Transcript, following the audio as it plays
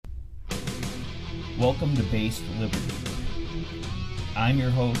Welcome to Based Liberty. I'm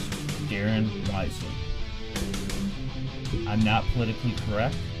your host, Darren Wisely. I'm not politically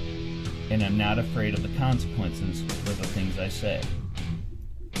correct, and I'm not afraid of the consequences for the things I say.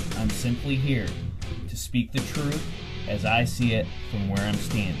 I'm simply here to speak the truth as I see it from where I'm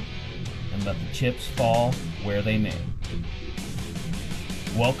standing, and let the chips fall where they may.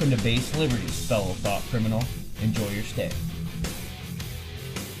 Welcome to Based Liberties, fellow thought criminal. Enjoy your stay.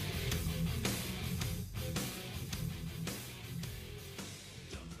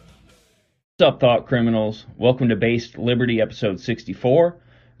 What's up, thought criminals? Welcome to Based Liberty, episode 64.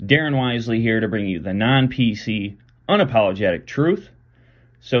 Darren Wisely here to bring you the non-PC, unapologetic truth.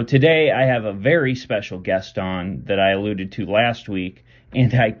 So today I have a very special guest on that I alluded to last week,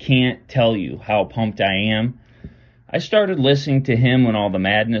 and I can't tell you how pumped I am. I started listening to him when all the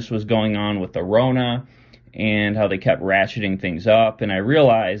madness was going on with the Rona and how they kept ratcheting things up, and I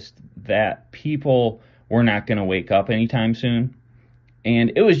realized that people were not going to wake up anytime soon.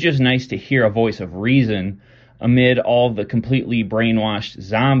 And it was just nice to hear a voice of reason amid all the completely brainwashed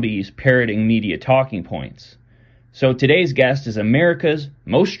zombies parroting media talking points. So today's guest is America's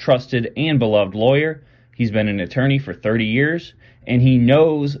most trusted and beloved lawyer. He's been an attorney for 30 years, and he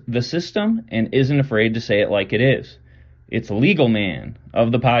knows the system and isn't afraid to say it like it is. It's Legal Man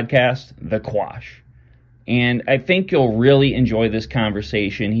of the podcast, The Quash. And I think you'll really enjoy this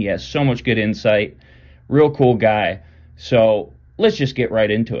conversation. He has so much good insight. Real cool guy. So let's just get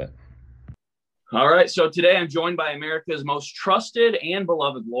right into it. All right. So today I'm joined by America's most trusted and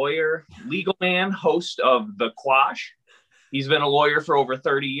beloved lawyer, Legal Man, host of The Quash. He's been a lawyer for over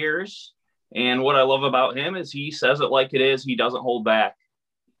 30 years. And what I love about him is he says it like it is. He doesn't hold back.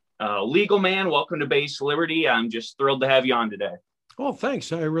 Legal Man, welcome to Based Liberty. I'm just thrilled to have you on today. Oh,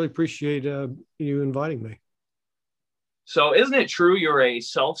 thanks. I really appreciate you inviting me. So isn't it true you're a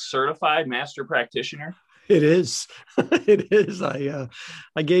self-certified master practitioner? It is. It is. I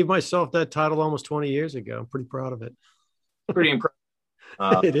gave myself that title almost 20 years ago. I'm pretty proud of it. Pretty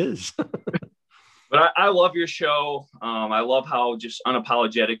impressive. It is. But I love your show. I love how just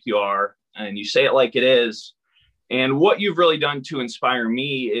unapologetic you are, and you say it like it is. And what you've really done to inspire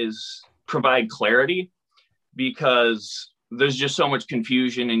me is provide clarity, because there's just so much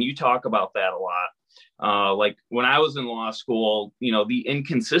confusion, and you talk about that a lot. Like when I was in law school, the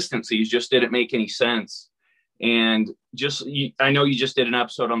inconsistencies just didn't make any sense. And I know you just did an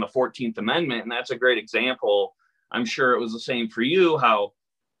episode on the 14th Amendment, and that's a great example. I'm sure it was the same for you, how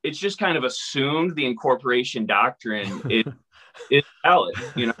it's just kind of assumed the incorporation doctrine is valid.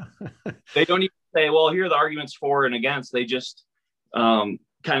 They don't even say, well, here are the arguments for and against. They just kind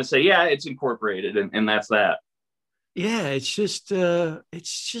of say, yeah, it's incorporated, and that's that. Yeah, it's just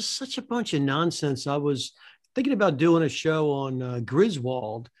such a bunch of nonsense. I was thinking about doing a show on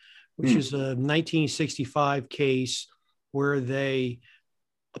Griswold, which is a 1965 case where they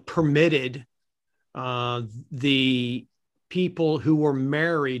permitted the people who were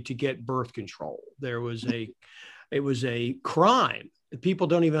married to get birth control. It was a crime. People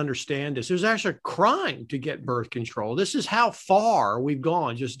don't even understand this. There's actually a crime to get birth control. This is how far we've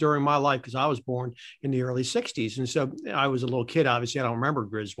gone just during my life, because I was born in the early 60s. And so I was a little kid. Obviously, I don't remember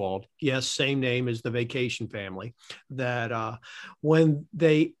Griswold. Yes, same name as the Vacation family. That when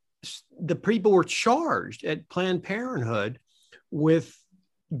the people were charged at Planned Parenthood with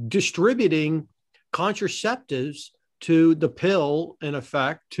distributing contraceptives to the pill, in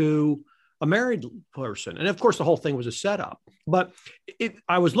effect, to a married person. And of course, the whole thing was a setup. But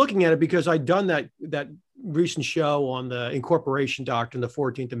I was looking at it because I'd done that recent show on the incorporation doctrine, the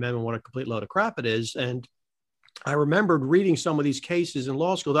 14th Amendment, what a complete load of crap it is. And I remembered reading some of these cases in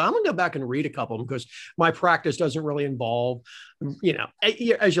law school. I'm going to go back and read a couple of them, because my practice doesn't really involve,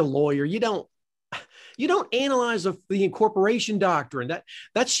 as a lawyer, you don't analyze the incorporation doctrine.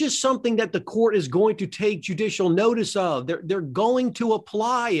 That's just something that the court is going to take judicial notice of. They're going to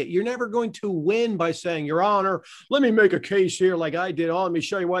apply it. You're never going to win by saying, Your Honor, let me make a case here like I did. Oh, let me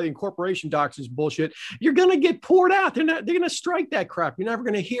show you why the incorporation doctrine is bullshit. You're going to get poured out. They're going to strike that crap. You're never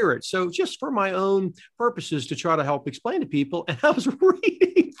going to hear it. So just for my own purposes to try to help explain to people, and I was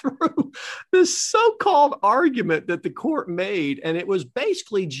reading through this so-called argument that the court made, and it was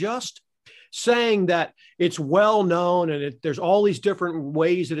basically just saying that it's well known and there's all these different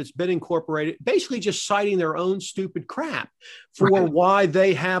ways that it's been incorporated, basically just citing their own stupid crap for why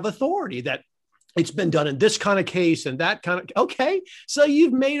they have authority, that it's been done in this kind of case and that kind of, okay, so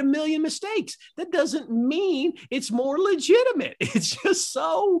you've made a million mistakes. That doesn't mean it's more legitimate. It's just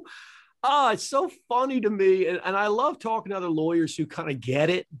so, it's so funny to me. And I love talking to other lawyers who kind of get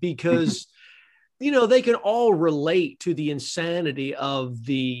it, because, they can all relate to the insanity of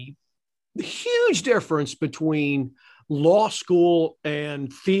the the huge difference between law school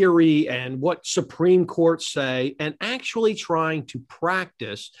and theory and what Supreme Courts say and actually trying to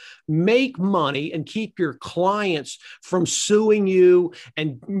practice, make money, and keep your clients from suing you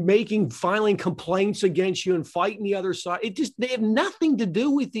and filing complaints against you and fighting the other side. They have nothing to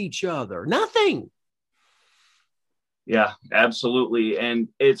do with each other. Nothing. Yeah, absolutely. And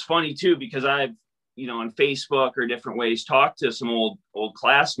it's funny too, because I've, on Facebook or different ways, talked to some old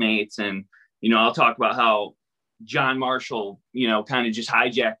classmates, and, I'll talk about how John Marshall, kind of just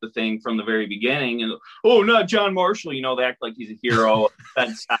hijacked the thing from the very beginning. And, oh, not John Marshall, they act like he's a hero.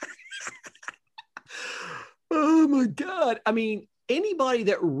 Oh my God. I mean, anybody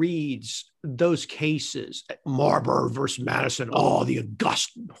that reads those cases, Marbury versus Madison, the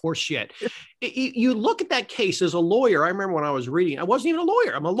august horseshit. You look at that case as a lawyer. I remember when I was reading, I wasn't even a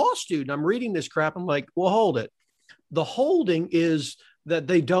lawyer. I'm a law student. I'm reading this crap. I'm like, well, hold it. The holding is that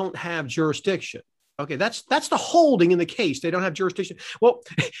they don't have jurisdiction. Okay, that's the holding in the case. They don't have jurisdiction. Well,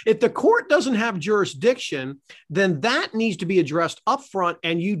 if the court doesn't have jurisdiction, then that needs to be addressed up front,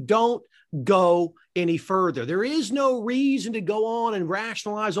 and you don't go any further. There is no reason to go on and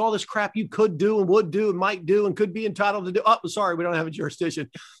rationalize all this crap you could do and would do and might do and could be entitled to do. Oh, sorry, we don't have a jurisdiction.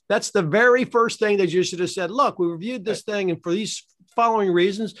 That's the very first thing that you should have said. Look, we reviewed this thing, and for these following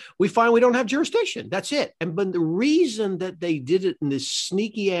reasons, we find we don't have jurisdiction. That's it. But the reason that they did it in this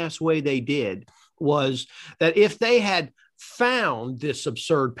sneaky ass way they did was that if they had found this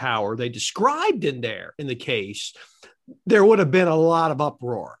absurd power they described in the case, there would have been a lot of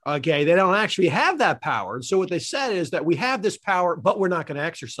uproar. Okay. They don't actually have that power. And so what they said is that we have this power, but we're not going to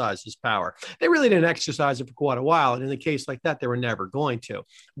exercise this power. They really didn't exercise it for quite a while. And in a case like that, they were never going to.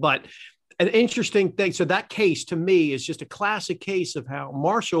 But an interesting thing. So that case to me is just a classic case of how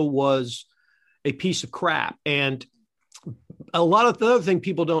Marshall was a piece of crap. And a lot of the other thing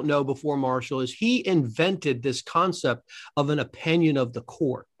people don't know before Marshall is he invented this concept of an opinion of the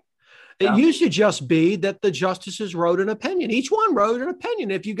court. It used to just be that the justices wrote an opinion. Each one wrote an opinion.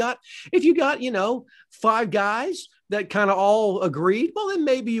 If you got, five guys that kind of all agreed, well, then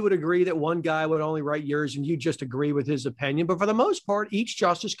maybe you would agree that one guy would only write yours and you just agree with his opinion. But for the most part, each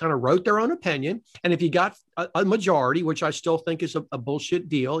justice kind of wrote their own opinion. And if you got a majority, which I still think is a bullshit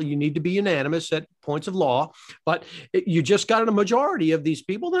deal, you need to be unanimous at points of law, but you just got a majority of these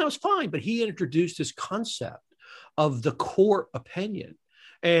people, then it was fine. But he introduced this concept of the court opinion.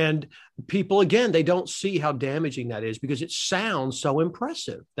 And people, again, they don't see how damaging that is because it sounds so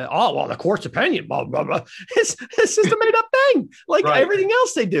impressive that, the court's opinion, blah, blah, blah. It's just a made up thing, like everything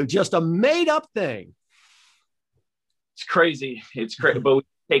else they do, just a made up thing. It's crazy. It's crazy, but we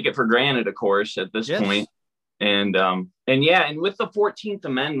take it for granted, of course, at this point. And with the 14th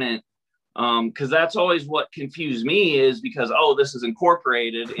Amendment, because that's always what confused me is because, this is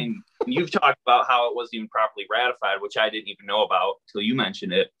incorporated, and you've talked about how it wasn't even properly ratified, which I didn't even know about till you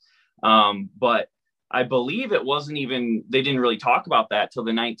mentioned it. But I believe it wasn't even, they didn't really talk about that till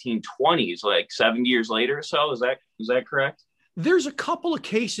the 1920s, like 70 years later or so. Is that correct? There's a couple of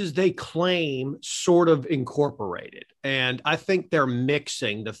cases they claim sort of incorporated. And I think they're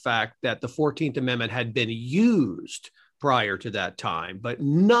mixing the fact that the 14th Amendment had been used prior to that time, but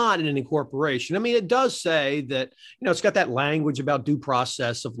not in an incorporation. I mean, it does say that, it's got that language about due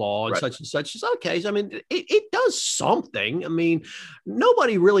process of law and such and such. It's okay. I mean, it does something. I mean,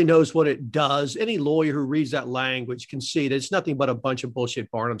 nobody really knows what it does. Any lawyer who reads that language can see that it's nothing but a bunch of bullshit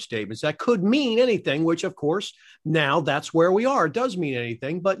Barnum statements that could mean anything, which of course, now that's where we are. It does mean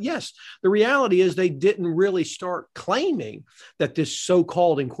anything. But yes, the reality is they didn't really start claiming that this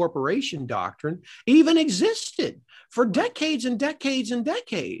so-called incorporation doctrine even existed for decades and decades and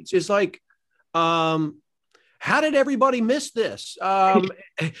decades. It's like, how did everybody miss this?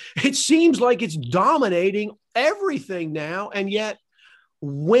 It seems like it's dominating everything now. And yet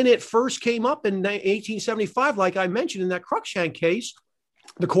when it first came up in 1875, like I mentioned in that Cruikshank case,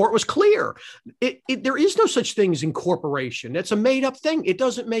 the court was clear. There is no such thing as incorporation. It's a made up thing. It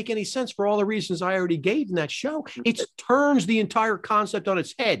doesn't make any sense for all the reasons I already gave in that show. It turns the entire concept on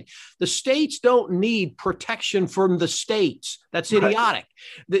its head. The states don't need protection from the states. That's idiotic.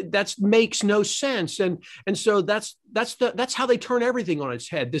 That makes no sense. And so that's how they turn everything on its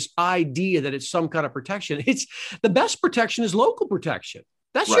head. This idea that it's some kind of protection. It's the best protection is local protection.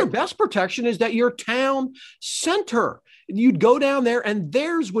 That's your best protection, is that your town center. You'd go down there and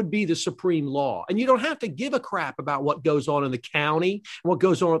theirs would be the supreme law. And you don't have to give a crap about what goes on in the county, and what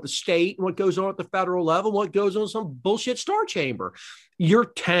goes on at the state, and what goes on at the federal level, and what goes on in some bullshit star chamber. Your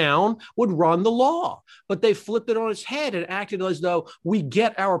town would run the law, but they flipped it on its head and acted as though we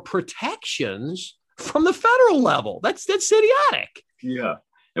get our protections from the federal level. That's idiotic. Yeah.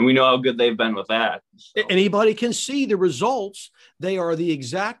 And we know how good they've been with that. So. Anybody can see the results. They are the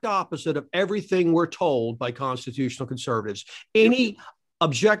exact opposite of everything we're told by constitutional conservatives. Any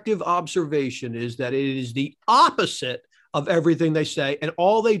objective observation is that it is the opposite of everything they say. And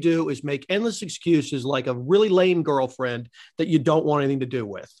all they do is make endless excuses like a really lame girlfriend that you don't want anything to do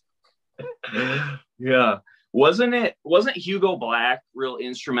with. Yeah. Wasn't Hugo Black real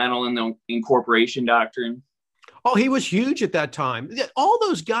instrumental in the incorporation doctrine? Oh, he was huge at that time. All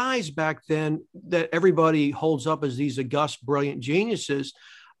those guys back then that everybody holds up as these august, brilliant geniuses,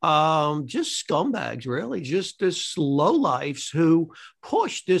 just scumbags, really, just this lowlifes who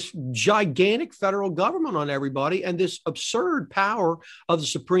push this gigantic federal government on everybody and this absurd power of the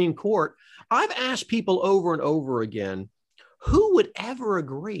Supreme Court. I've asked people over and over again, who would ever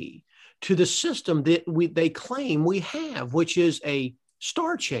agree to the system that they claim we have, which is a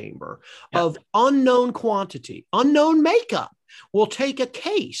star chamber of unknown quantity, unknown makeup. We'll take a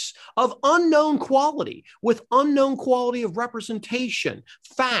case of unknown quality with unknown quality of representation,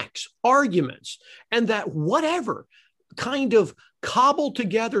 facts, arguments, and that whatever kind of cobbled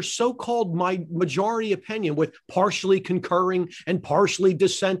together so-called majority opinion with partially concurring and partially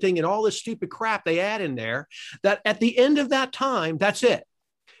dissenting and all this stupid crap they add in there, that at the end of that time, that's it.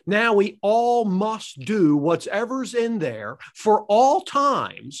 Now we all must do whatever's in there for all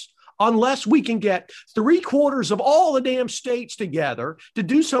times, unless we can get 3/4 of all the damn states together to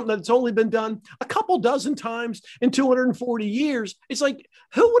do something that's only been done a couple dozen times in 240 years. It's like,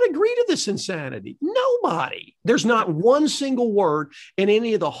 who would agree to this insanity? Nobody. There's not one single word in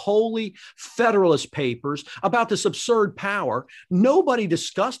any of the holy Federalist Papers about this absurd power. Nobody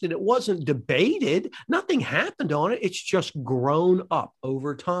discussed it. It wasn't debated. Nothing happened on it. It's just grown up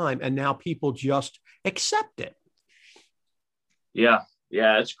over time. And now people just accept it. Yeah.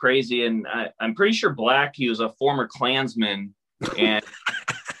 Yeah, it's crazy. And I'm pretty sure Black, he was a former Klansman, and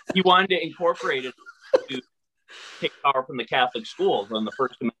he wanted to incorporate it to take power from the Catholic schools on the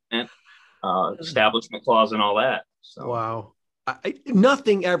First Amendment, Establishment Clause and all that. So. Wow.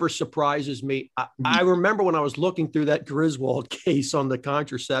 Nothing ever surprises me. I remember when I was looking through that Griswold case on the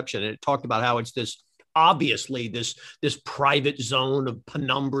contraception, and it talked about how it's obviously this private zone of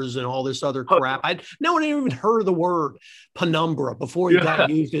penumbras and all this other crap. No one even heard of the word penumbra before you got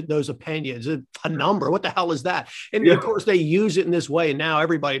used it, those opinions. Penumbra, what the hell is that? And of course they use it in this way, and now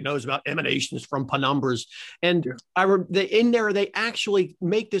everybody knows about emanations from penumbras. And in there they actually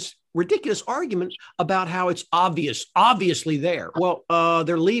make this ridiculous argument about how it's obviously there. Well,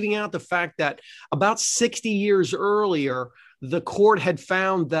 they're leaving out the fact that about 60 years earlier, the court had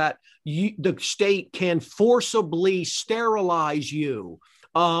found that the state can forcibly sterilize you.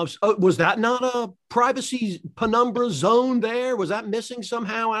 Was that not a privacy penumbra zone there? Was that missing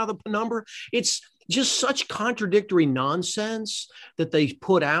somehow out of the penumbra? It's just such contradictory nonsense that they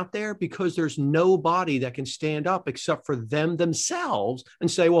put out there because there's nobody that can stand up except for them themselves and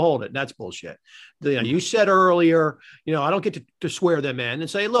say, well, hold it. That's bullshit. You said earlier, I don't get to swear them in and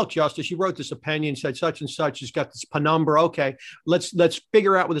say, look, Justice, you wrote this opinion, said such and such has got this penumbra. Okay, let's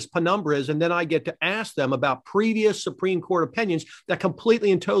figure out what this penumbra is. And then I get to ask them about previous Supreme Court opinions that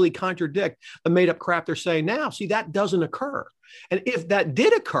completely and totally contradict the made up crap they're saying now. See, that doesn't occur. And if that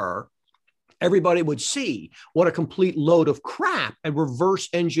did occur, everybody would see what a complete load of crap and reverse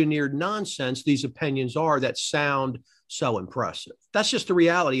engineered nonsense these opinions are that sound so impressive. That's just the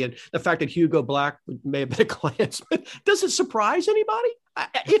reality. And the fact that Hugo Black may have been a Klansman, does it surprise anybody?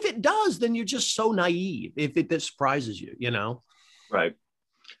 If it does, then you're just so naive if it surprises you, Right.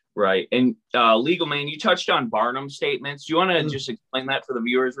 Right. And Legal Man, you touched on Barnum statements. Do you want to just explain that for the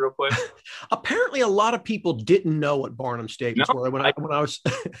viewers real quick? Apparently, a lot of people didn't know what Barnum statements were when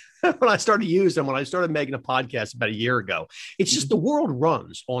I started using them, when I started making a podcast about a year ago. It's just the world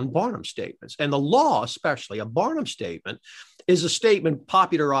runs on Barnum statements, and the law, especially a Barnum statement, is a statement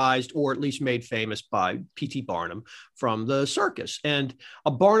popularized or at least made famous by P.T. Barnum from the circus. And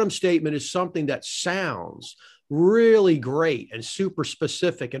a Barnum statement is something that sounds really great and super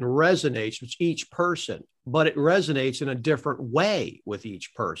specific and resonates with each person, but it resonates in a different way with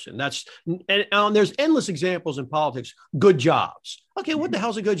each person. And there's endless examples in politics. Good jobs. Okay, what the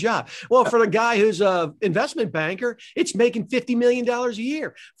hell's a good job? Well, for the guy who's an investment banker, it's making $50 million a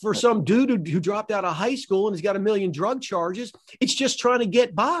year. For some dude who dropped out of high school and has got 1 million drug charges, it's just trying to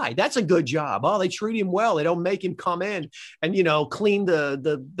get by. That's a good job. Oh, they treat him well. They don't make him come in and, clean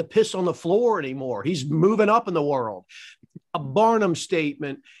the piss on the floor anymore. He's moving up in the world. A Barnum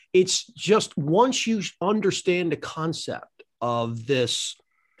statement, it's just once you understand the concept of this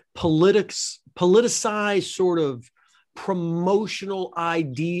politicized sort of promotional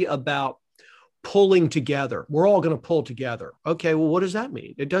idea about pulling together. We're all going to pull together. Okay, well, what does that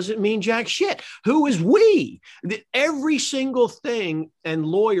mean? It doesn't mean jack shit. Who is we? Every single thing, and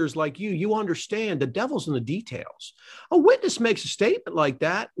lawyers like you understand the devil's in the details. A witness makes a statement like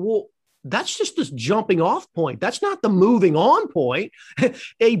that. Well, that's just this jumping off point. That's not the moving on point.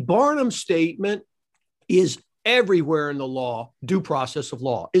 A Barnum statement is everywhere in the law. Due process of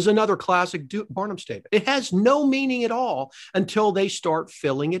law is another classic Barnum statement. It has no meaning at all until they start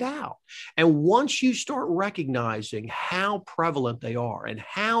filling it out. And once you start recognizing how prevalent they are and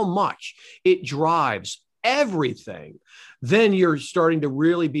how much it drives everything, then you're starting to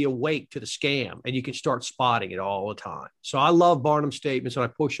really be awake to the scam, and you can start spotting it all the time. So I love Barnum statements, and I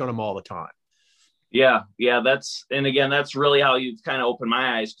push on them all the time. Yeah. That's really how you've kind of opened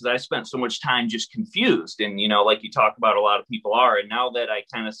my eyes, because I spent so much time just confused. And, like you talk about, a lot of people are. And now that I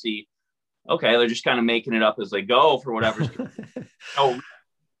kind of see, okay, they're just kind of making it up as they go for whatever's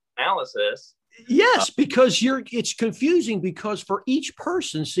analysis. Yes, because it's confusing, because for each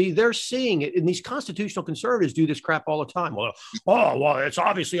person, see, they're seeing it. And these constitutional conservatives do this crap all the time. Well, it's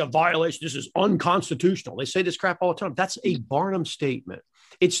obviously a violation. This is unconstitutional. They say this crap all the time. That's a Barnum statement.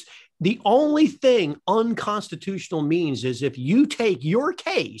 It's the only thing unconstitutional means is if you take your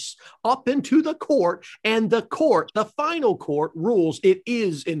case up into the court and the final court rules it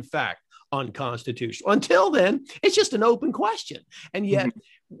is in fact unconstitutional. Until then, it's just an open question. And yet,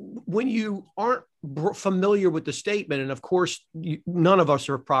 when you aren't familiar with the statement, and of course, none of us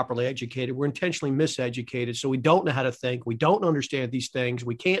are properly educated. We're intentionally miseducated. So we don't know how to think. We don't understand these things.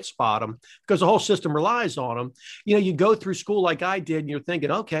 We can't spot them because the whole system relies on them. You go through school like I did, and you're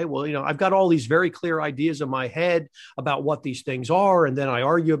thinking, okay, well, I've got all these very clear ideas in my head about what these things are. And then I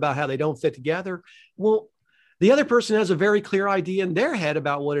argue about how they don't fit together. Well, the other person has a very clear idea in their head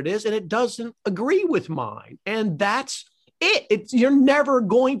about what it is, and it doesn't agree with mine. And that's it. You're never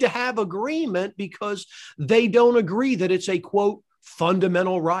going to have agreement because they don't agree that it's a, quote,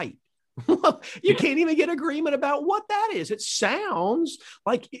 fundamental right. You can't even get agreement about what that is. It sounds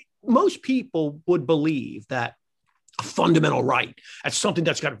like most people would believe that a fundamental right, that's something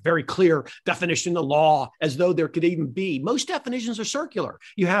that's got a very clear definition in the law, as though there could even be. Most definitions are circular.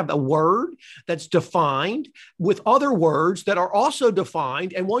 You have a word that's defined with other words that are also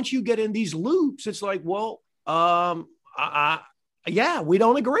defined. And once you get in these loops, it's like, well, yeah, we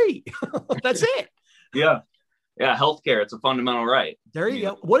don't agree. That's it. Yeah. Healthcare. It's a fundamental right. There you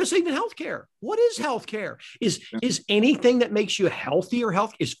go. What is even healthcare? What is healthcare? Is anything that makes you healthier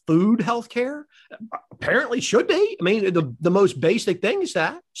health? Is food healthcare? Apparently should be. I mean, the most basic thing is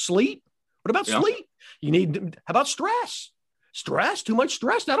that sleep. What about sleep? How about stress? Stress, too much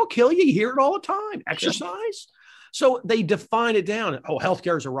stress, that'll kill you. You hear it all the time. Exercise. So they define it down. Oh,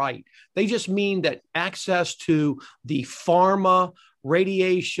 healthcare is a right. They just mean that access to the pharma,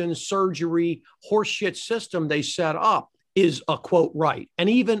 radiation, surgery, horseshit system they set up is a, quote, right. And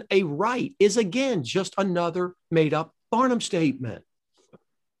even a right is, again, just another made up Barnum statement.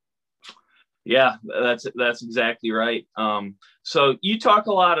 Yeah, that's exactly right. So you talk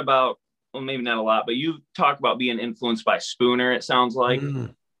a lot about, well, maybe not a lot, but you talk about being influenced by Spooner, it sounds like.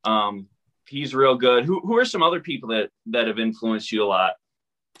 He's real good. Who are some other people that have influenced you a lot?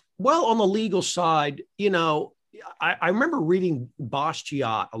 Well, on the legal side, I remember reading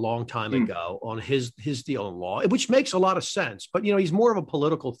Bastiat a long time ago on his deal in law, which makes a lot of sense. But, he's more of a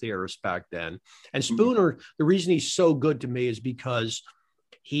political theorist back then. And Spooner, the reason he's so good to me is because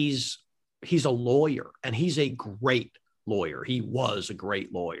he's a lawyer, and he's a great lawyer. He was a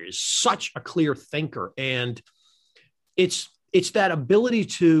great lawyer. He's such a clear thinker. And it's that ability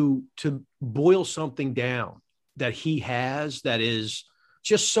to boil something down that he has that is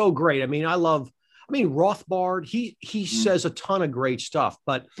just so great. I mean, Rothbard, he says a ton of great stuff,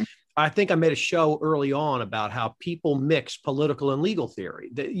 but I think I made a show early on about how people mix political and legal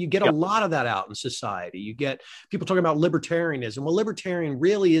theory. You get a lot of that out in society. You get people talking about libertarianism. Well, libertarian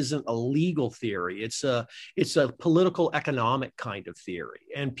really isn't a legal theory. It's a political economic kind of theory.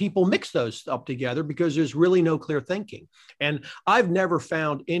 And people mix those up together because there's really no clear thinking. And I've never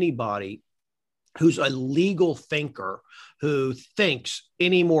found anybody who's a legal thinker who thinks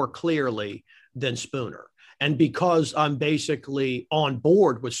any more clearly than Spooner. And because I'm basically on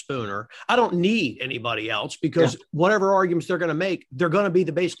board with Spooner, I don't need anybody else, because whatever arguments they're going to make, they're going to be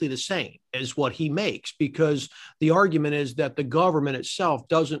basically the same as what he makes, because the argument is that the government itself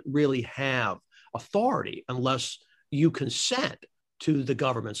doesn't really have authority unless you consent to the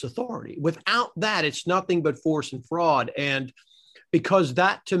government's authority. Without that, it's nothing but force and fraud. And because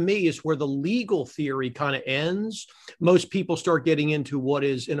that, to me, is where the legal theory kind of ends, most people start getting into what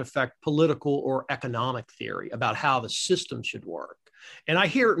is, in effect, political or economic theory about how the system should work. And I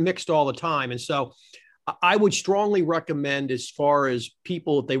hear it mixed all the time. And so I would strongly recommend, as far as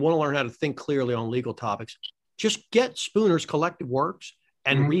people, if they want to learn how to think clearly on legal topics, just get Spooner's collected works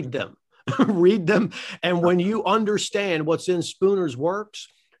and read them. Read them. And when you understand what's in Spooner's works,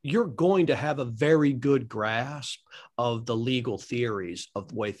 you're going to have a very good grasp of the legal theories of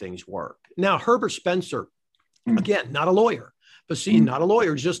the way things work. Now, Herbert Spencer, again, not a lawyer, but not a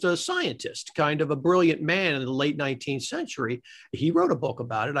lawyer, just a scientist, kind of a brilliant man in the late 19th century. He wrote a book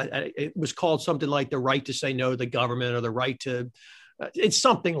about it. It was called something like The Right to Say No to the Government, or The Right to, it's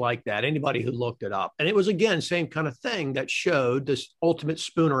something like that. Anybody who looked it up. And it was, again, same kind of thing that showed this ultimate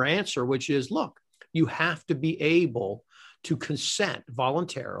Spooner answer, which is, look, you have to be able to consent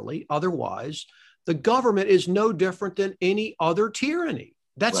voluntarily. Otherwise, the government is no different than any other tyranny.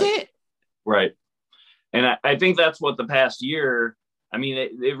 That's it. Right. And I think that's what the past year, I mean,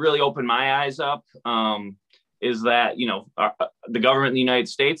 it really opened my eyes up, is that, the government in the United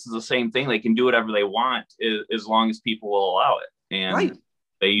States is the same thing. They can do whatever they want as long as people will allow it. And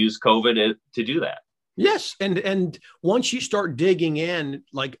they use COVID to do that. Yes. And once you start digging in,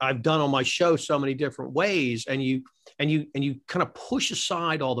 like I've done on my show so many different ways, and you kind of push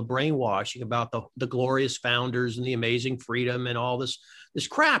aside all the brainwashing about the glorious founders and the amazing freedom and all this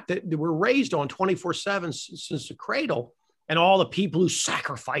crap that we're raised on 24/7 since the cradle, and all the people who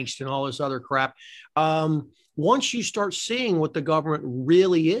sacrificed and all this other crap. Once you start seeing what the government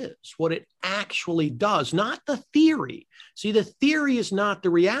really is, what it actually does, not the theory. See, the theory is not the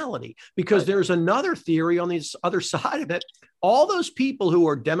reality, because there's another theory on the other side of it. All those people who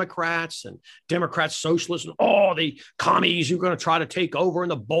are Democrats and Democrats, socialists, and the commies who are going to try to take over, and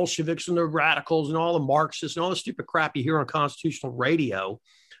the Bolsheviks and the radicals and all the Marxists and all the stupid crap you hear on constitutional radio,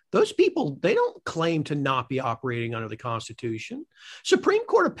 those people, they don't claim to not be operating under the Constitution. Supreme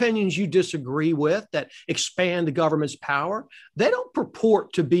Court opinions you disagree with that expand the government's power, they don't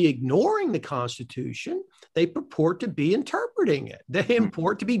purport to be ignoring the Constitution. They purport to be interpreting it. They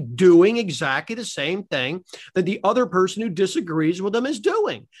purport to be doing exactly the same thing that the other person who disagrees with them is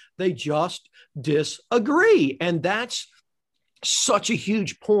doing. They just disagree. And that's such a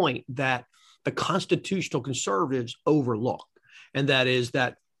huge point that the constitutional conservatives overlook. And that is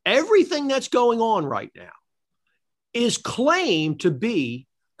that everything that's going on right now is claimed to be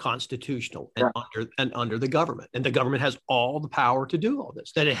constitutional and under the government. And the government has all the power to do all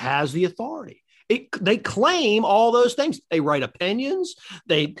this, that it has the authority. They claim all those things. They write opinions.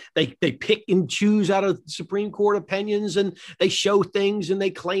 They pick and choose out of Supreme Court opinions, and they show things, and they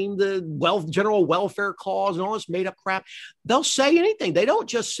claim the general welfare clause and all this made up crap. They'll say anything. They don't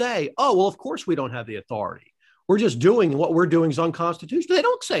just say, oh, well, of course we don't have the authority. We're just doing what we're doing is unconstitutional. They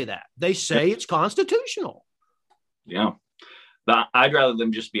don't say that. They say it's constitutional. Yeah. I'd rather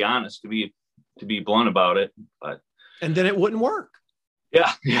them just be honest, to be blunt about it. And then it wouldn't work.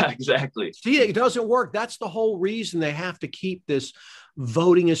 Yeah, exactly. See, it doesn't work. That's the whole reason they have to keep this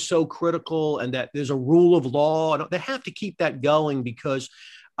voting is so critical, and that there's a rule of law. And they have to keep that going, because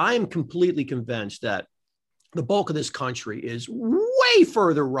I am completely convinced that the bulk of this country is way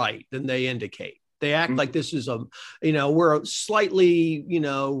further right than they indicate. They act like this is we're a slightly,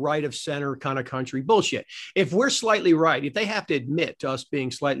 right of center kind of country. Bullshit. If we're slightly right, if they have to admit to us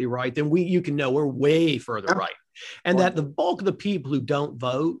being slightly right, then you can know we're way further right. And that the bulk of the people who don't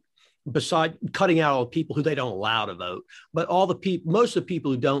vote, beside cutting out all the people who they don't allow to vote, but most of the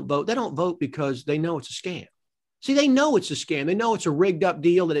people who don't vote, they don't vote because they know it's a scam. See, they know it's a scam. They know it's a rigged up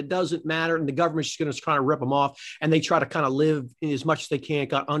deal, that it doesn't matter. And the government's just going to kind of rip them off. And they try to kind of live as much as they can,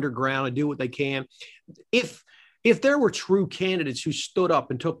 got underground, and do what they can. If there were true candidates who stood up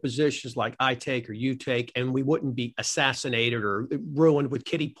and took positions like I take or you take, and we wouldn't be assassinated or ruined with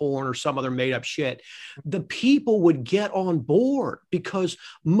kiddie porn or some other made up shit, the people would get on board, because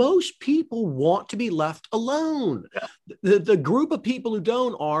most people want to be left alone. Yeah. The group of people who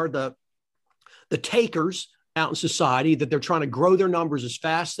don't are the takers out in society, that they're trying to grow their numbers as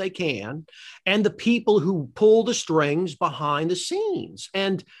fast as they can, and the people who pull the strings behind the scenes.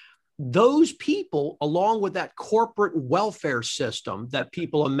 And those people, along with that corporate welfare system that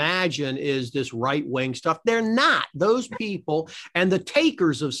people imagine is this right-wing stuff, they're not. Those people and the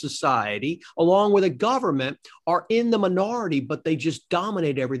takers of society, along with the government, are in the minority, but they just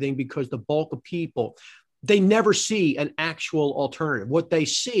dominate everything, because the bulk of people, they never see an actual alternative. What they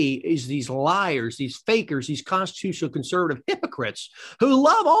see is these liars, these fakers, these constitutional conservative hypocrites who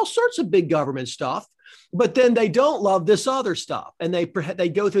love all sorts of big government stuff, but then they don't love this other stuff. And they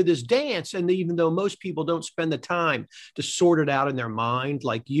go through this dance. And even though most people don't spend the time to sort it out in their mind,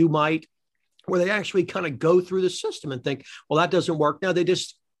 like you might, where they actually kind of go through the system and think, well, that doesn't work. Now they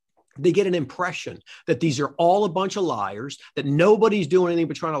just they get an impression that these are all a bunch of liars, that nobody's doing anything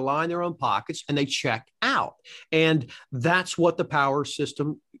but trying to line their own pockets, and they check out. And that's what the power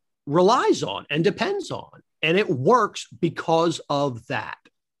system relies on and depends on. And it works because of that.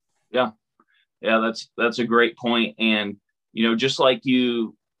 Yeah. Yeah, that's a great point. And, just like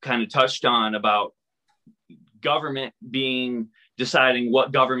you kind of touched on about government deciding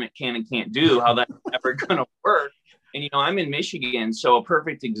what government can and can't do, how that's never going to work. And, I'm in Michigan. So a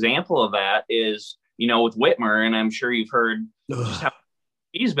perfect example of that is, with Whitmer, and I'm sure you've heard just how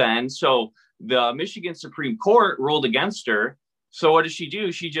he's been. So the Michigan Supreme Court ruled against her. So what does she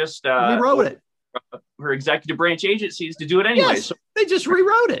do? She just rewrote it. Her executive branch agencies to do it anyway. Yes, so they just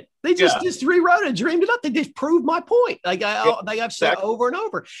rewrote it. They just rewrote it, dreamed it up. They just proved my point. Like I've said over and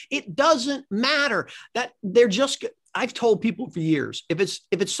over. It doesn't matter that they're just. I've told people for years, if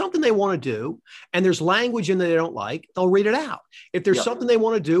it's something they want to do and there's language in that they don't like, they'll read it out. If there's something they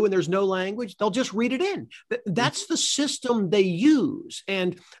want to do and there's no language, they'll just read it in. That's the system they use.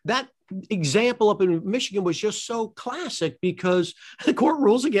 And that example up in Michigan was just so classic because the court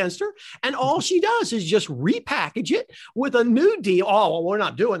rules against her and all she does is just repackage it with a new deal. Oh, well, we're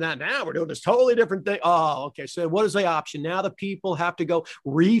not doing that now. We're doing this totally different thing. Oh, okay. So what is the option? Now the people have to go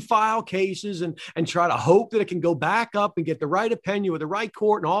refile cases and try to hope that it can go back up and get the right opinion with the right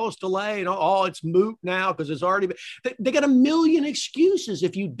court and all this delay and it's moot now because it's already been, they got a million excuses.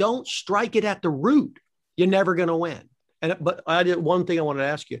 If you don't strike it at the root, you're never going to win. But I did one thing I wanted to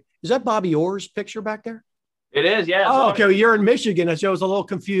ask you. Is that Bobby Orr's picture back there? It is, yeah. Oh, okay. Well, you're in Michigan. I was a little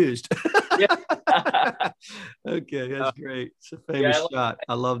confused. Yeah. Okay, that's great. It's a famous shot.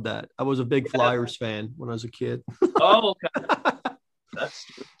 I love that. I was a big Flyers fan when I was a kid. Oh, okay.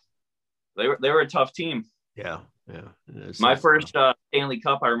 They were a tough team. Yeah. My first Stanley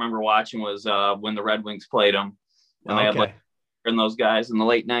Cup I remember watching was when the Red Wings played them. When they had and those guys in the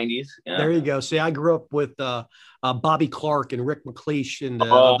late 90s. Yeah. There you go. See, I grew up with Bobby Clark and Rick McLeish and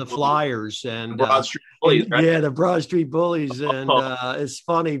the Flyers and the Broad Street Bullies, right? Yeah, the Broad Street Bullies. And it's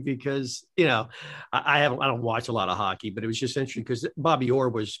funny because, I don't watch a lot of hockey, but it was just interesting because Bobby Orr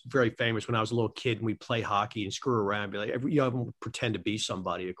was very famous when I was a little kid and we play hockey and screw around. Be like, you pretend to be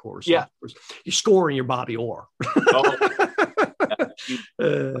somebody, of course. Yeah. Of course. You're scoring your Bobby Orr.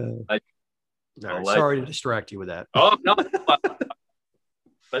 Right, sorry to distract you with that. Oh, no.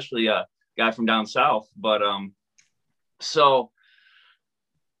 Especially a guy from down south. But so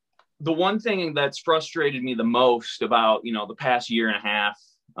the one thing that's frustrated me the most about, the past year and a half,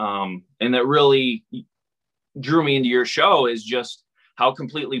 and that really drew me into your show is just how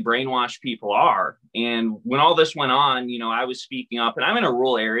completely brainwashed people are. And when all this went on, I was speaking up and I'm in a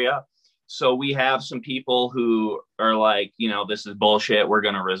rural area. So we have some people who are like, this is bullshit. We're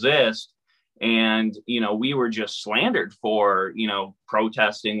going to resist. And, we were just slandered for,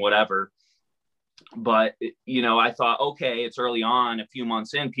 protesting, whatever. But, I thought, okay, it's early on, a few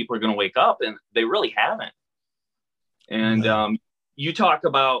months in, people are going to wake up, and they really haven't. And you talk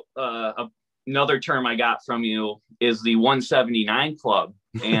about another term I got from you is the 179 Club.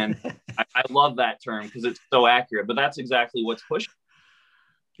 And I love that term because it's so accurate, but that's exactly what's pushing.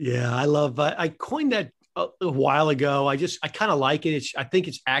 Yeah, I coined that a while ago. I kind of like it. I think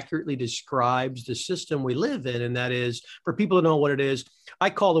it's accurately describes the system we live in. And that is, for people to know what it is, I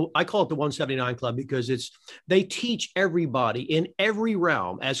call it the 179 Club because they teach everybody in every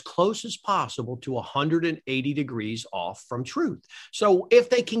realm as close as possible to 180 degrees off from truth. So if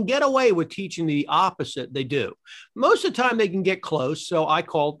they can get away with teaching the opposite, they do. Most of the time they can get close. So I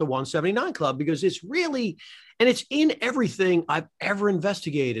call it the 179 Club because it's really, and it's in everything I've ever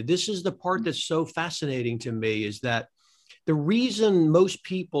investigated. This is the part that's so fascinating to me, is that the reason most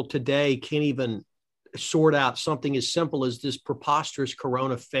people today can't even sort out something as simple as this preposterous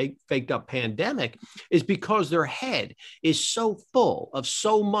corona faked up pandemic is because their head is so full of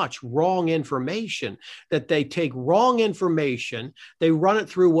so much wrong information that they take wrong information, they run it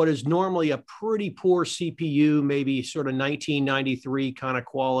through what is normally a pretty poor CPU, maybe sort of 1993 kind of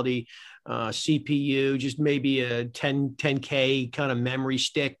quality CPU, just maybe a 10K kind of memory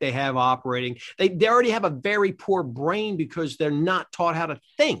stick they have operating. They already have a very poor brain because they're not taught how to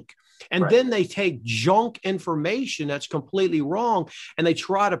think. And then they take junk information that's completely wrong and they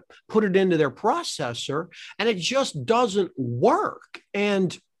try to put it into their processor and it just doesn't work.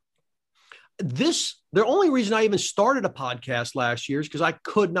 And the only reason I even started a podcast last year is because I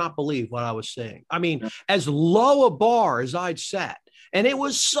could not believe what I was saying. I mean, as low a bar as I'd set, and it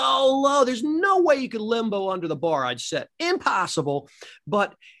was so low, there's no way you could limbo under the bar I'd set. Impossible.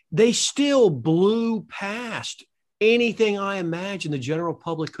 But they still blew past anything I imagined the general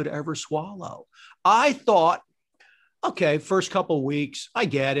public could ever swallow. I thought Okay, first couple of weeks, I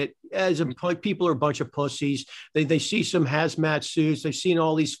get it. People are a bunch of pussies. They see some hazmat suits. They've seen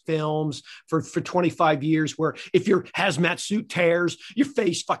all these films for 25 years where if your hazmat suit tears, your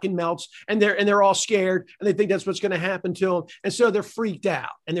face fucking melts, and they're all scared, and they think that's what's going to happen to them, and so they're freaked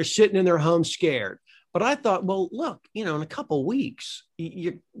out and they're sitting in their home scared. But I thought, well, look, in a couple of weeks,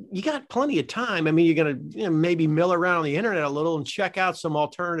 you got plenty of time. I mean, you're going to maybe mill around on the internet a little and check out some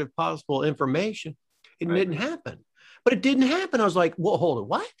alternative possible information. It didn't happen. But it didn't happen. I was like, well, hold on,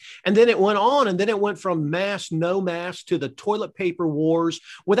 what? And then it went on, and then it went from mask, no mask to the toilet paper wars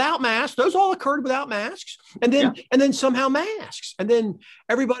without masks. Those all occurred without masks. And then somehow masks. And then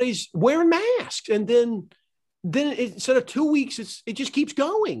everybody's wearing masks. And then instead of 2 weeks, it just keeps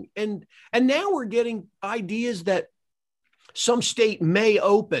going. And now we're getting ideas that some state may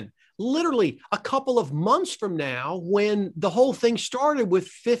open literally a couple of months from now, when the whole thing started with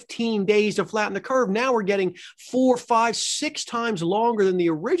 15 days to flatten the curve. Now we're getting 4, 5, 6 times longer than the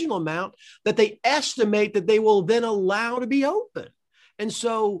original amount that they estimate that they will then allow to be open. And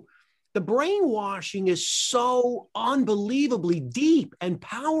so the brainwashing is so unbelievably deep and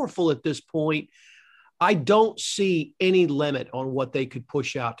powerful at this point. I don't see any limit on what they could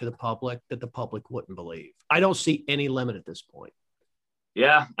push out to the public that the public wouldn't believe. I don't see any limit at this point.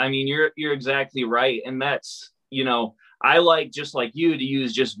 Yeah, I mean, you're exactly right. And that's, I like, just like you, to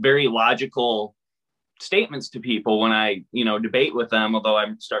use just very logical statements to people when I, debate with them, although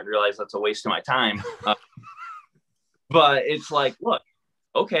I'm starting to realize that's a waste of my time. But it's like, look,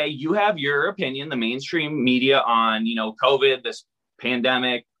 okay, you have your opinion, the mainstream media on, COVID, this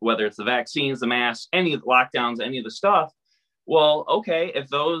pandemic, whether it's the vaccines, the masks, any of the lockdowns, any of the stuff. Well, okay, if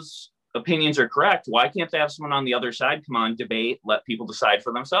those opinions are correct, why can't they have someone on the other side come on, debate, let people decide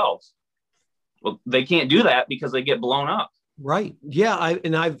for themselves? Well, they can't do that because they get blown up. Right. Yeah.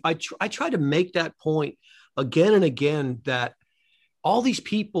 I try to make that point again and again, that all these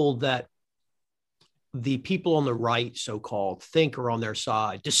people that the people on the right, so-called, think are on their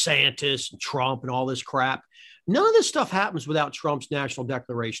side, DeSantis and Trump and all this crap. None of this stuff happens without Trump's national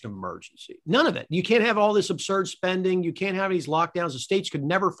declaration of emergency. None of it. You can't have all this absurd spending. You can't have these lockdowns the states could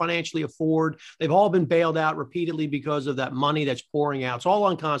never financially afford. They've all been bailed out repeatedly because of that money that's pouring out. It's all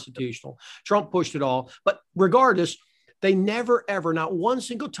unconstitutional. Trump pushed it all. But regardless, they never, ever, not one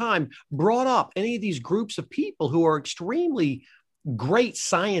single time, brought up any of these groups of people who are extremely great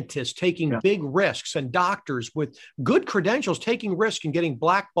scientists taking big risks, and doctors with good credentials taking risks and getting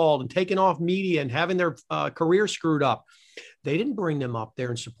blackballed and taken off media and having their career screwed up. They didn't bring them up there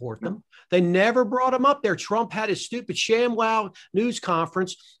and support them. They never brought them up there. Trump had his stupid ShamWow news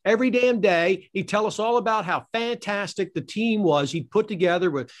conference every damn day. He'd tell us all about how fantastic the team was he'd put together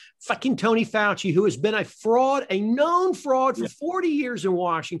with fucking Tony Fauci, who has been a fraud, a known fraud for 40 years in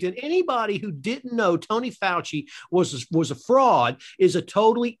Washington. Anybody who didn't know Tony Fauci was a fraud is a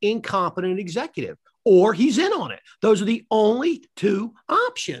totally incompetent executive, or he's in on it. Those are the only two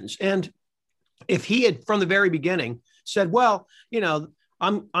options. And if he had, from the very beginning, said, well,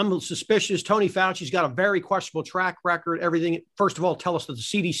 I'm suspicious. Tony Fauci's got a very questionable track record. Everything. First of all, tell us that the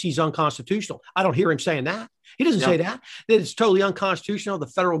CDC is unconstitutional. I don't hear him saying that. He doesn't say that it's totally unconstitutional. The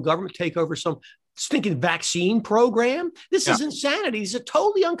federal government take over some stinking vaccine program. This is insanity. These are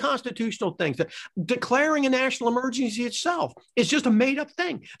totally unconstitutional things. Declaring a national emergency itself is just a made up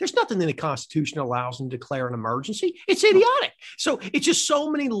thing. There's nothing in the Constitution that allows them to declare an emergency. It's idiotic. So it's just so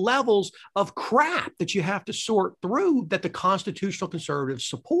many levels of crap that you have to sort through that the constitutional conservatives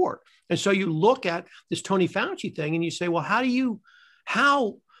support. And so you look at this Tony Fauci thing and you say, well, how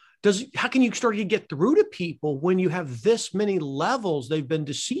can you start to get through to people when you have this many levels they've been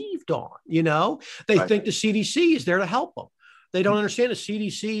deceived on? They think the CDC is there to help them. They don't understand the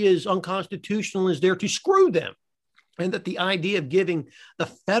CDC is unconstitutional and is there to screw them. And that the idea of giving the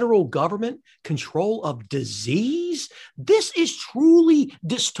federal government control of disease, this is truly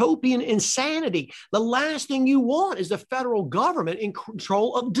dystopian insanity. The last thing you want is the federal government in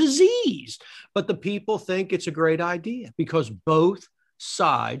control of disease. But the people think it's a great idea because both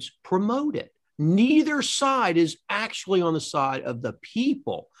sides promote it. Neither side is actually on the side of the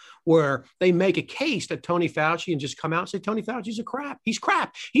people, where they make a case that Tony Fauci and just come out and say, Tony Fauci's a crap. He's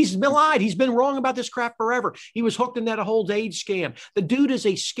crap. He's lied. He's been wrong about this crap forever. He was hooked in that whole AIDS scam. The dude is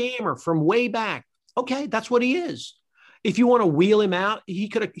a scammer from way back. Okay, that's what he is. If you want to wheel him out, he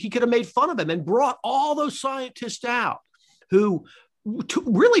could have made fun of him and brought all those scientists out who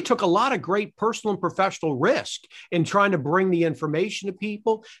really took a lot of great personal and professional risk in trying to bring the information to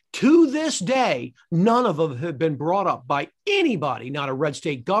people. To this day, none of them have been brought up by anybody, not a red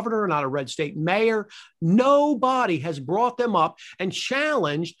state governor, not a red state mayor. Nobody has brought them up and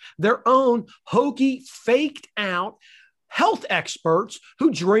challenged their own hokey, faked out health experts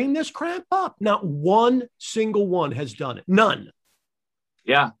who dreamed this crap up. Not one single one has done it. None.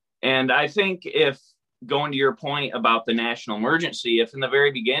 Yeah. And I think if, going to your point about the national emergency, if in the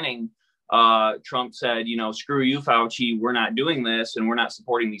very beginning, Trump said, screw you, Fauci, we're not doing this and we're not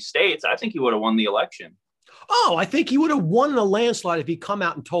supporting these states, I think he would have won the election. Oh, I think he would have won in a landslide if he'd come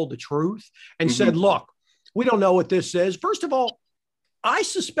out and told the truth and said, look, we don't know what this is. First of all, I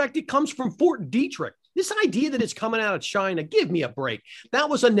suspect it comes from Fort Detrick. This idea that it's coming out of China, give me a break. That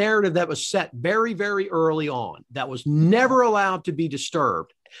was a narrative that was set very, very early on that was never allowed to be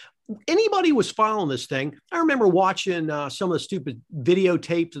disturbed. Anybody was following this thing. I remember watching some of the stupid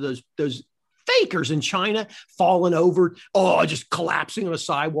videotapes of those fakers in China falling over, just collapsing on a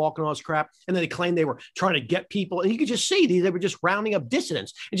sidewalk and all this crap. And then they claimed they were trying to get people. And you could just see they were just rounding up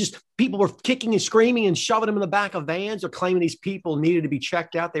dissidents. And just people were kicking and screaming and shoving them in the back of vans or claiming these people needed to be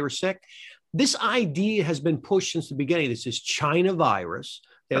checked out. They were sick. This idea has been pushed since the beginning. This is China virus.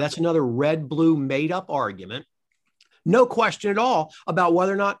 That's another red, blue made up argument. No question at all about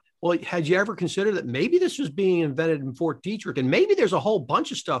whether or not, well, had you ever considered that maybe this was being invented in Fort Detrick and maybe there's a whole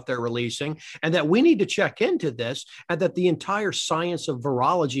bunch of stuff they're releasing and that we need to check into this and that the entire science of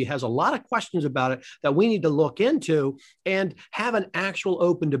virology has a lot of questions about it that we need to look into and have an actual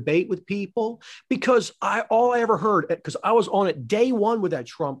open debate with people? Because all I ever heard, because I was on it day one with that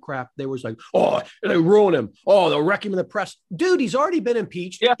Trump crap, they was like, they ruin him. They'll wreck him in the press. Dude, he's already been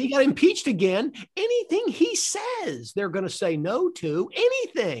impeached. Yeah. He got impeached again. Anything he says, they're going to say no to.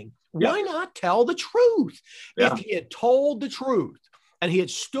 Anything. Why not tell the truth? If he had told the truth and he had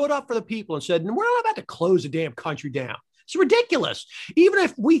stood up for the people and said, we're not about to close the damn country down. It's ridiculous. Even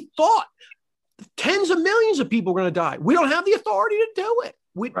if we thought tens of millions of people were going to die, we don't have the authority to do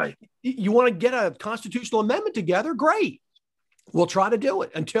it. You want to get a constitutional amendment together? Great. We'll try to do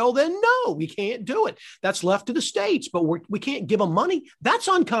it. Until then, no, we can't do it. That's left to the states, but we can't give them money. That's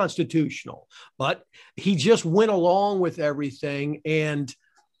unconstitutional. But he just went along with everything, and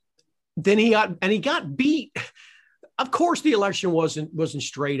then he got beat. Of course, the election wasn't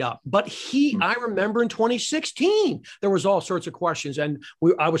straight up, but I remember in 2016, there was all sorts of questions. And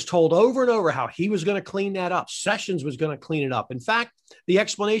I was told over and over how he was going to clean that up. Sessions was going to clean it up. In fact, the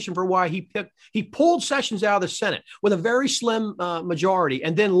explanation for why he pulled Sessions out of the Senate with a very slim majority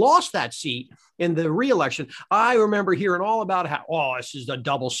and then lost that seat in the reelection. I remember hearing all about how, this is a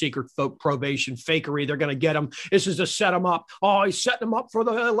double secret probation fakery. They're going to get him. This is to set him up. He's setting him up for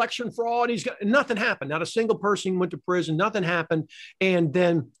the election fraud. Nothing happened. Not a single person went to prison. Nothing happened. And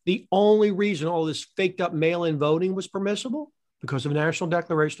then the only reason all this faked up mail-in voting was permissible because of a national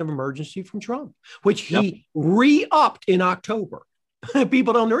declaration of emergency from Trump, which he re-upped in October.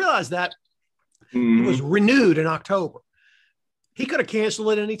 People don't realize that it was renewed in October. He could have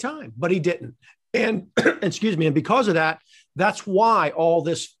canceled it any time, but he didn't. And excuse me. And because of that, that's why all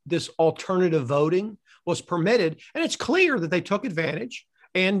this alternative voting was permitted. And it's clear that they took advantage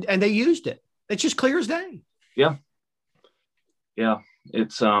and they used it. It's just clear as day. Yeah. Yeah.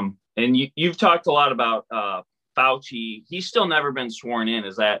 It's and you've talked a lot about Fauci. He's still never been sworn in.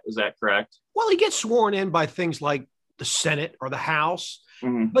 Is that correct? Well, he gets sworn in by things like the Senate or the House.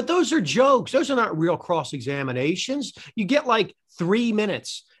 But those are jokes. Those are not real cross-examinations. You get like 3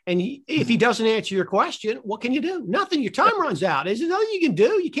 minutes. And if he doesn't answer your question, what can you do? Nothing. Your time runs out. There's nothing you can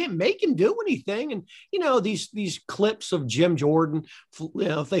do. You can't make him do anything. And, these clips of Jim Jordan,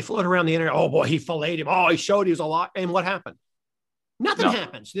 if they float around the internet, he filleted him. He showed he was a lot. And what happened? Nothing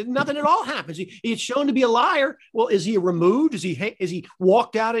happens. Nothing at all happens. He's shown to be a liar. Well, is he removed? Is he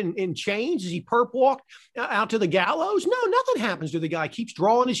walked out in chains? Is he perp walked out to the gallows? No, nothing happens to the guy. Keeps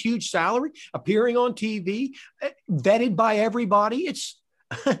drawing his huge salary, appearing on TV, vetted by everybody.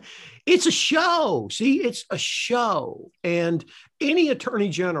 It's a show. See, it's a show. And any attorney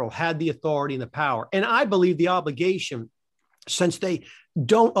general had the authority and the power. And I believe the obligation, since they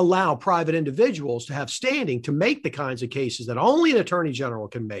don't allow private individuals to have standing to make the kinds of cases that only an attorney general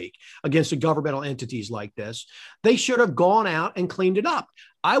can make against governmental entities like this, they should have gone out and cleaned it up.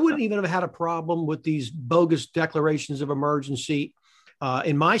 I wouldn't even have had a problem with these bogus declarations of emergency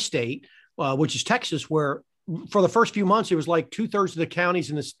in my state, which is Texas, where for the first few months, it was like 2/3 of the counties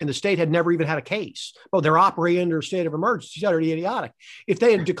in the state had never even had a case. They're operating under a state of emergency. It's utterly idiotic. If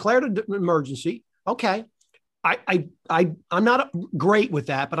they had declared an emergency, okay, I'm not great with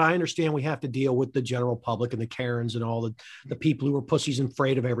that, but I understand we have to deal with the general public and the Karens and all the people who are pussies and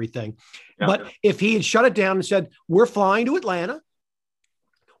afraid of everything. Yeah. But if he had shut it down and said, we're flying to Atlanta,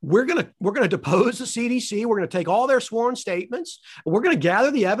 we're gonna depose the CDC. We're gonna take all their sworn statements. We're gonna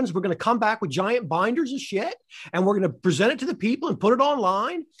gather the evidence. We're gonna come back with giant binders of shit, and we're gonna present it to the people and put it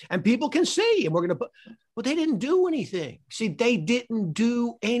online, and people can see. And we're gonna put. But they didn't do anything. See, they didn't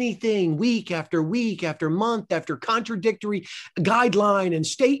do anything. Week after week, after month, after contradictory guideline and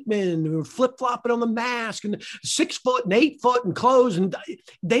statement, and flip flopping on the mask and 6 foot and 8 foot and clothes, and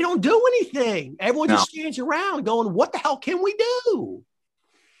they don't do anything. Everyone just stands around going, "What the hell can we do?"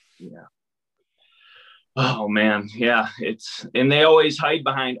 Yeah. Oh man. Yeah. And they always hide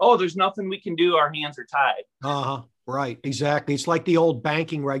behind, oh, there's nothing we can do. Our hands are tied. Uh-huh. Right. Exactly. It's like the old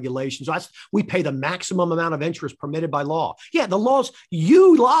banking regulations. We pay the maximum amount of interest permitted by law. Yeah. The laws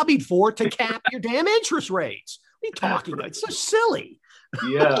you lobbied for to cap your damn interest rates. What are you talking about? It's so silly.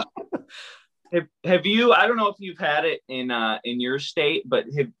 Yeah. Have you, I don't know if you've had it in your state, but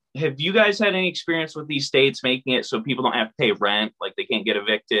have you guys had any experience with these states making it so people don't have to pay rent, like they can't get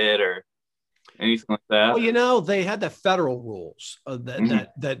evicted or anything like that? Well, they had the federal rules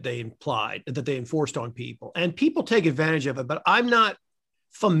that they implied, that they enforced on people, and people take advantage of it. But I'm not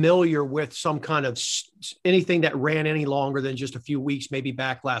familiar with some kind of anything that ran any longer than just a few weeks, maybe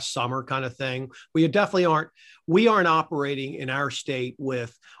back last summer kind of thing. We aren't operating in our state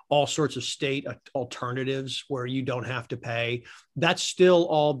with all sorts of state alternatives where you don't have to pay. That's still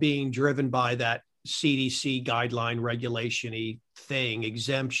all being driven by that CDC guideline regulation-y thing,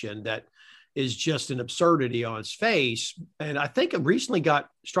 exemption that is just an absurdity on its face. And I think it recently got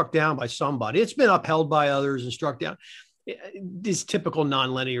struck down by somebody. It's been upheld by others and struck down. This typical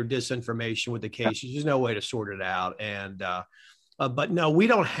nonlinear disinformation with the cases. There's no way to sort it out. And, but no, we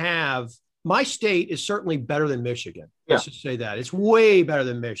don't have, my state is certainly better than Michigan. Yeah. Let's just say that. It's way better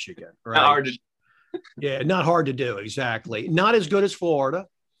than Michigan. Right? Not hard to not hard to do. Exactly. Not as good as Florida,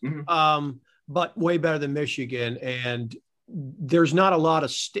 but way better than Michigan. And there's not a lot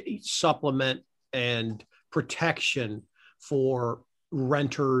of state supplement and protection for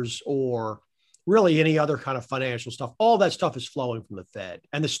renters or really any other kind of financial stuff. All that stuff is flowing from the Fed,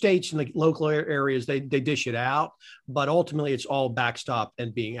 and the states and the local areas, they dish it out, but ultimately it's all backstopped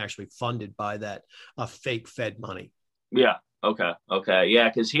and being actually funded by that fake Fed money. Yeah. Okay.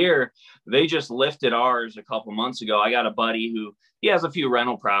 Yeah. Cause here they just lifted ours a couple months ago. I got a buddy who he has a few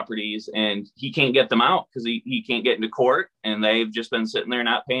rental properties and he can't get them out because he can't get into court, and they've just been sitting there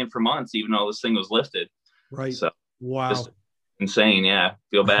not paying for months, even though this thing was lifted. Right. So wow. Insane. Yeah.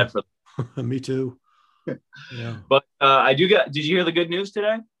 Feel bad for them. Me too. Yeah. But did you hear the good news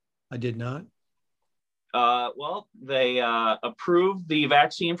today? I did not. Well, they approved the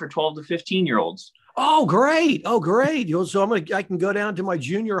vaccine for 12 to 15-year-olds. Oh, great. So I can go down to my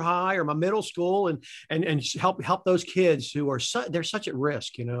junior high or my middle school and help those kids who are they're such at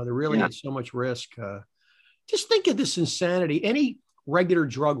risk. There really is so much risk. Just think of this insanity. Any regular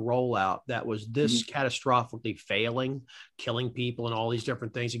drug rollout that was this catastrophically failing, killing people and all these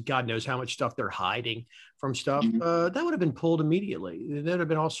different things, and God knows how much stuff they're hiding from stuff, that would have been pulled immediately. There'd have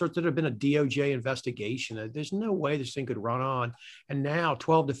been all sorts. There'd have been a DOJ investigation. There's no way this thing could run on. And now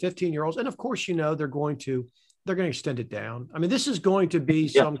 12 to 15-year-olds, and of course, they're going to extend it down. I mean, this is going to be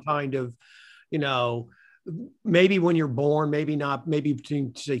some kind of, maybe when you're born, maybe not, maybe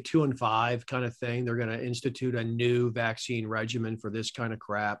between say 2 and 5 kind of thing. They're going to institute a new vaccine regimen for this kind of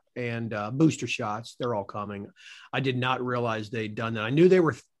crap, and booster shots. They're all coming. I did not realize they'd done that. I knew they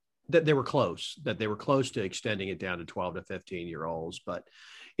were close to extending it down to 12 to 15-year-olds. But,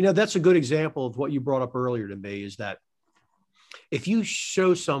 that's a good example of what you brought up earlier to me, is that if you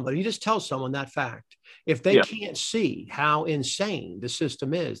show somebody, you just tell someone that fact, if they can't see how insane the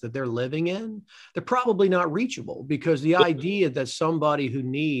system is that they're living in, they're probably not reachable, because the idea that somebody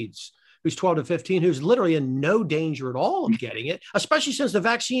who's 12 to 15, who's literally in no danger at all of getting it, especially since the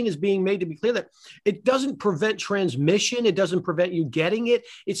vaccine is being made to be clear that it doesn't prevent transmission. It doesn't prevent you getting it.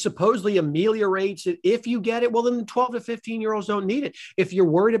 It supposedly ameliorates it if you get it. Well, then the 12 to 15-year-olds don't need it. If you're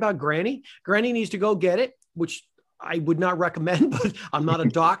worried about Granny needs to go get it, which I would not recommend, but I'm not a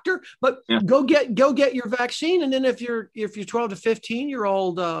doctor, but go get your vaccine. And then if your 12 to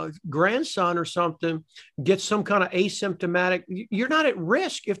 15-year-old grandson or something gets some kind of asymptomatic, you're not at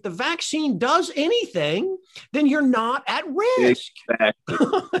risk. If the vaccine does anything, then you're not at risk. Exactly.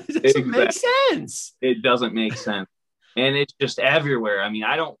 It doesn't make sense. It doesn't make sense. And it's just everywhere. I mean,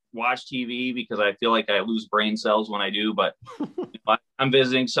 I don't watch TV because I feel like I lose brain cells when I do, but I'm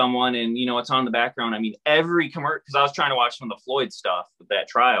visiting someone and, it's on the background. I mean, every commercial, because I was trying to watch some of the Floyd stuff with that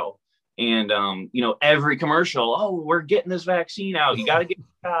trial. And, every commercial, oh, we're getting this vaccine out. You got to get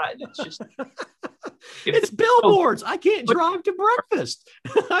shot. And it's just, it's billboards. I can't drive to breakfast.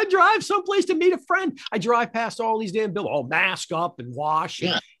 I drive someplace to meet a friend. I drive past all these damn billboards, all mask up and wash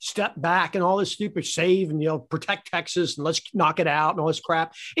and step back and all this stupid save and, protect Texas and let's knock it out and all this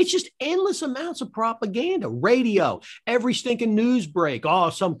crap. It's just endless amounts of propaganda, radio, every stinking news break. Oh,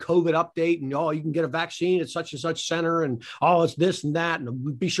 some COVID update and, you can get a vaccine at such and such center and, it's this and that.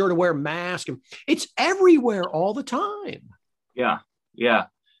 And be sure to wear a mask. And it's everywhere all the time. Yeah. Yeah.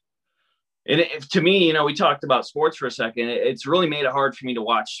 And to me, we talked about sports for a second. It's really made it hard for me to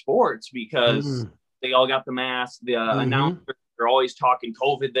watch sports because they all got the mask. The announcers are always talking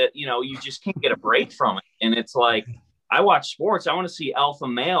COVID that, you just can't get a break from it. And it's like, I watch sports. I want to see alpha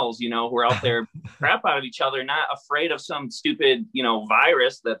males, who are out there crap out of each other, not afraid of some stupid,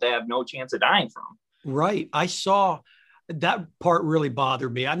 virus that they have no chance of dying from. Right. I saw that part really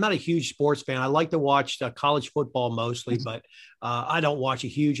bothered me. I'm not a huge sports fan. I like to watch college football mostly, but I don't watch a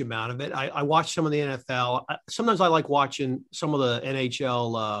huge amount of it. I watch some of the NFL. Sometimes I like watching some of the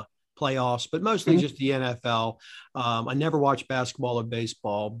NHL playoffs, but mostly just the NFL. I never watch basketball or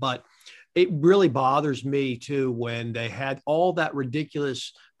baseball, but it really bothers me too when they had all that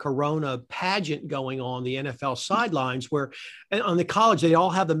ridiculous Corona pageant going on the NFL sidelines, where on the college they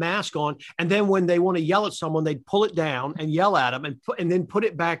all have the mask on, and then when they want to yell at someone, they'd pull it down and yell at them and then put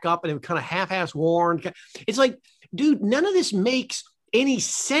it back up, and it kind of half-ass worn. It's like, dude, none of this makes any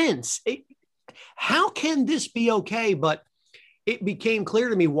sense. How can this be okay? But it became clear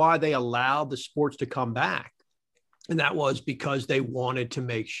to me why they allowed the sports to come back. And that was because they wanted to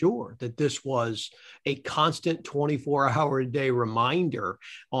make sure that this was a constant 24-hour-a-day reminder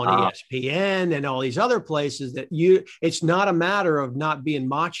on ESPN and all these other places that it's not a matter of not being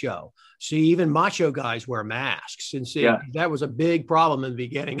macho. See, even macho guys wear masks. And see, that was a big problem in the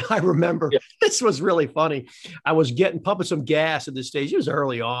beginning. I remember this was really funny. I was pumping some gas at this stage. It was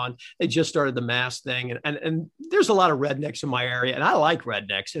early on. They just started the mask thing. And there's a lot of rednecks in my area, and I like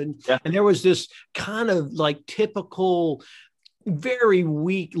rednecks. And there was this kind of like typical, very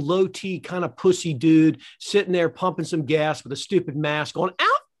weak, low T kind of pussy dude sitting there pumping some gas with a stupid mask on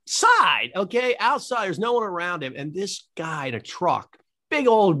outside. Okay. Outside, there's no one around him. And this guy in a truck, big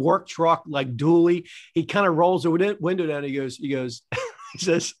old work truck, like dually, he kind of rolls the window down. He goes, he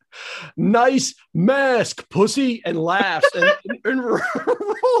says, "Nice mask, pussy," and laughs and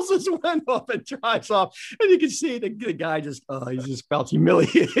rolls his window up and drives off. And you can see the guy he just felt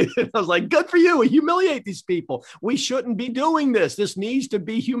humiliated. I was like, good for you. We humiliate these people. We shouldn't be doing this. This needs to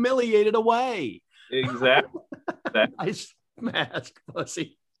be humiliated away. Exactly. Nice mask,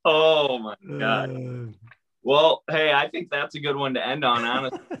 pussy. Oh my God. Well, hey, I think that's a good one to end on,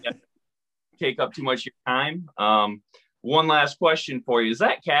 honestly. Take up too much of your time. One last question for you. Is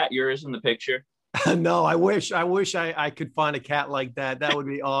that cat yours in the picture? No, I wish I could find a cat like that. That would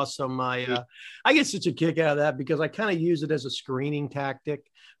be awesome. I get such a kick out of that because I kind of use it as a screening tactic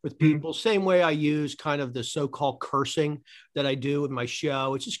with people. Same way I use kind of the so-called cursing that I do with my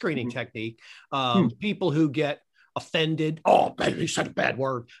show. It's a screening technique. People who get offended. Oh, baby, you said a bad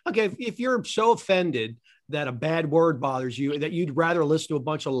word. Okay, if you're so offended that a bad word bothers you, that you'd rather listen to a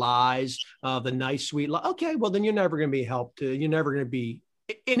bunch of lies, the nice, sweet lie. Okay, well, then you're never going to be helped. You're never going to be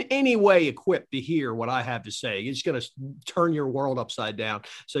in any way equipped to hear what I have to say. It's going to turn your world upside down.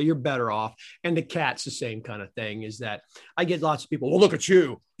 So you're better off. And the cat's the same kind of thing, is that I get lots of people, well, look at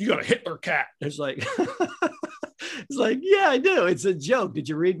you. You got a Hitler cat. It's like, it's like, yeah, I do. It's a joke. Did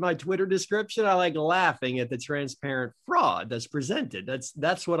you read my Twitter description? I like laughing at the transparent fraud that's presented.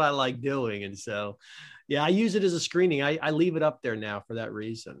 That's what I like doing. And so, yeah, I use it as a screening. I leave it up there now for that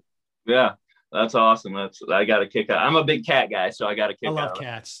reason. Yeah, that's awesome. I got a kick out. I'm a big cat guy, so I got a kick out. I love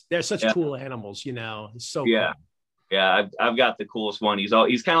cats. They're such cool animals, It's so cool. Yeah, I've got the coolest one. He's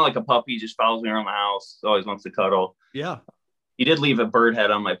kind of like a puppy. He just follows me around the house. Always wants to cuddle. Yeah. He did leave a bird head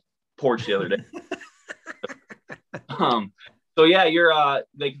on my porch the other day. So yeah,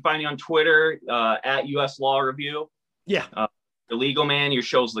 they can find you on Twitter at US Law Review. Yeah. The Legal Man, your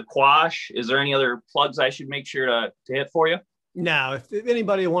show's The Quash. Is there any other plugs I should make sure to hit for you? No, if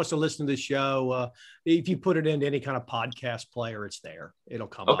anybody wants to listen to the show, if you put it into any kind of podcast player, it's there. It'll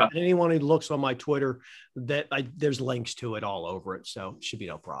come up. And anyone who looks on my Twitter, there's links to it all over it. So it should be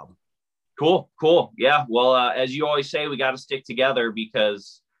no problem. Cool. Yeah. Well, as you always say, we got to stick together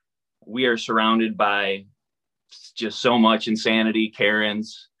because we are surrounded by just so much insanity,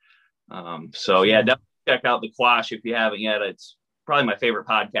 Karens. So yeah, definitely check out The Quash if you haven't yet. It's probably my favorite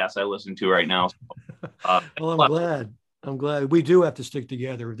podcast I listen to right now. Well, I'm glad. I'm glad. We do have to stick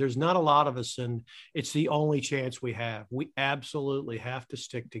together. There's not a lot of us, and it's the only chance we have. We absolutely have to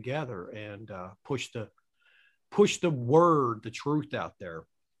stick together and push the word, the truth out there.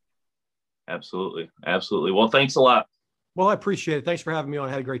 Absolutely. Absolutely. Well, thanks a lot. Well, I appreciate it. Thanks for having me on.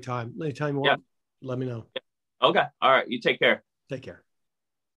 I had a great time. Anytime you want, let me know. Okay. All right. You take care. Take care.